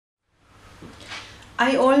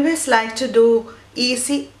I always like to do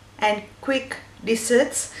easy and quick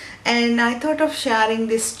desserts, and I thought of sharing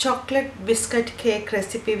this chocolate biscuit cake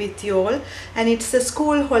recipe with you all. And it's the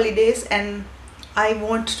school holidays and I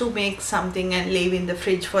want to make something and leave in the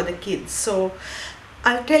fridge for the kids. So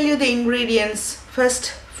I'll tell you the ingredients.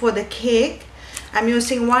 First, for the cake, I'm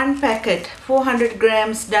using one packet 400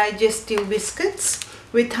 grams digestive biscuits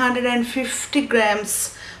with 150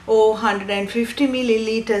 grams or 150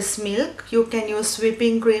 milliliters milk. You can use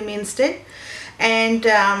whipping cream instead, and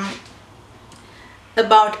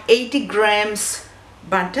about 80 grams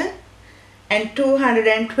butter and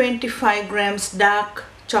 225 grams dark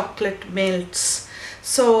chocolate melts.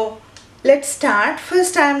 So let's start.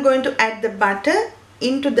 First, I'm going to add the butter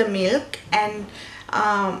into the milk and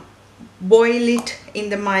boil it in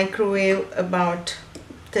the microwave about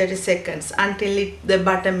 30 seconds until the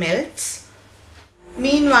butter melts.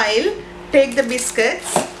 Meanwhile, take the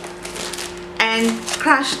biscuits and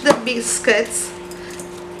crush the biscuits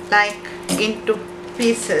like into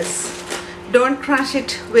pieces. Don't crush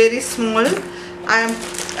it very small. I'm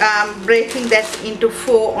breaking that into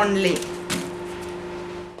 4 only.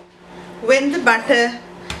 When the butter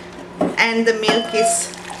and the milk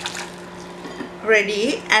is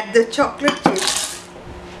ready, add the chocolate chips.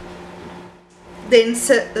 Then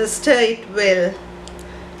stir it well.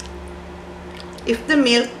 If the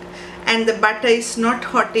milk and the butter is not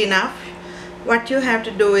hot enough, what you have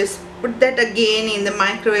to do is put that again in the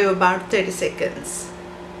microwave about 30 seconds.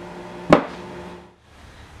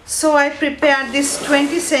 So I prepared this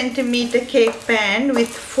 20 centimeter cake pan with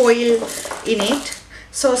foil in it.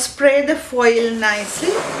 So spray the foil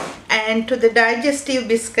nicely, and to the digestive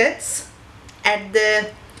biscuits add the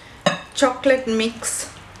chocolate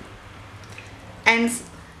mix and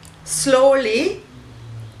slowly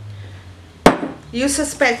use a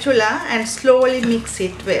spatula and slowly mix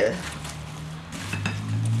it well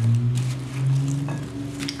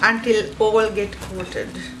until all get coated.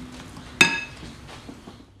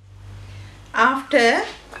 After,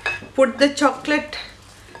 put the chocolate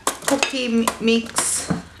cookie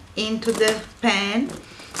mix into the pan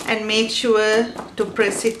and make sure to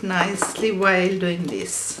press it nicely while doing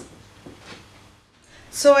this.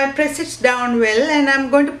 So I press it down well, and I'm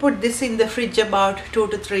going to put this in the fridge about 2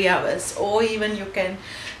 to 3 hours, or even you can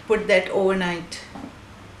put that overnight.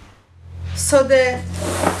 So the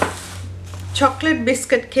chocolate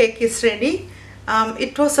biscuit cake is ready.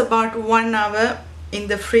 It was about 1 hour in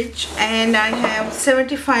the fridge, and I have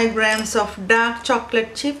 75 grams of dark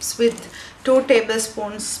chocolate chips with 2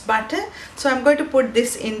 tablespoons butter. So I'm going to put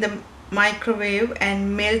this in the microwave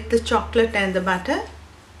and melt the chocolate and the butter.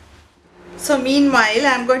 So meanwhile,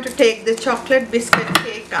 I'm going to take the chocolate biscuit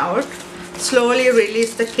cake out. Slowly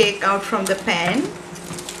release the cake out from the pan.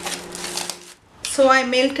 So I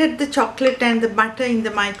melted the chocolate and the butter in the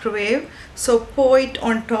microwave. So pour it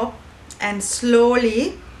on top and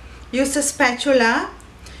slowly use a spatula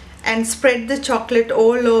and spread the chocolate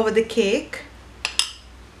all over the cake.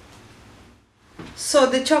 So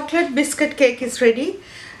the chocolate biscuit cake is ready.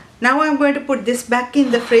 Now I'm going to put this back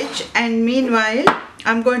in the fridge, and meanwhile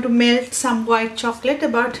I'm going to melt some white chocolate,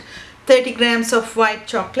 about 30 grams of white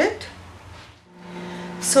chocolate.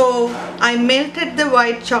 So I melted the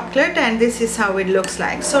white chocolate, and this is how it looks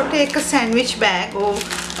like. So take a sandwich bag or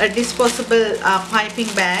a disposable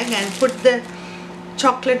piping bag and put the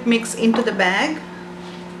chocolate mix into the bag.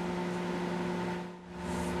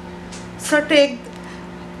 So take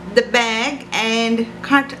the bag and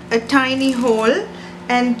cut a tiny hole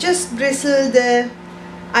and just drizzle the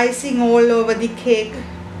icing all over the cake,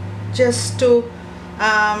 just to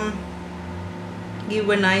give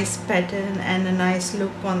a nice pattern and a nice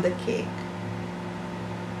look on the cake.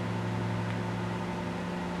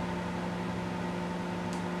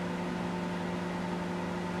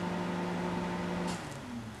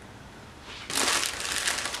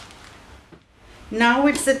 Now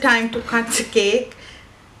it's the time to cut the cake.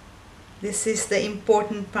 This is the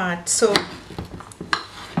important part. So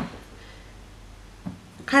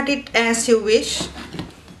cut it as you wish,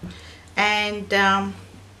 and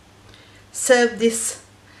serve this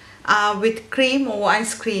with cream or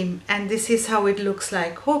ice cream, and this is how it looks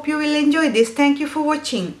like. Hope you will enjoy this. Thank you for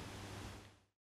watching.